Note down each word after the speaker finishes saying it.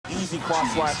easy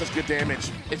cross slash. That's good damage.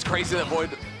 It's crazy that Void,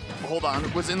 hold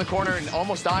on, was in the corner and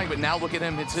almost dying, but now look at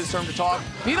him. It's his turn to talk.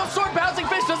 Needle Sword bouncing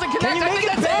fish doesn't connect. Can you make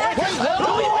it back?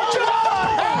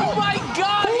 Oh my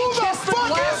god! He kissed the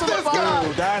glass of the bottle.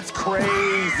 Dude, that's crazy.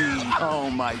 Oh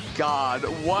my god.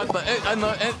 What the, and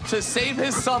to save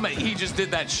his summit, he just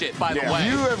did that shit, by the way.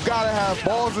 You have got to have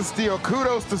balls of steel.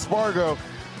 Kudos to SPARGO.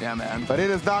 Yeah, man. But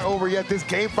it is not over yet. This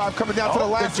game 5 coming down to the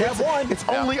last hit. It's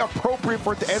only appropriate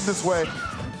for it to end this way.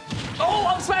 Oh,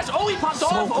 up smash. Oh, he popped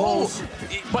off. Close. Oh,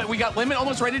 but we got Limit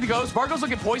almost ready to go. SPARGO's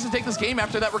looking poised to take this game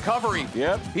after that recovery.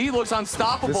 Yep. He looks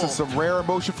unstoppable. This is some rare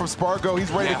emotion from SPARGO. He's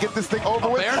ready to get this thing over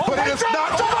with. Bear? But it is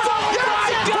not over. Oh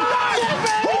my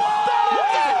god!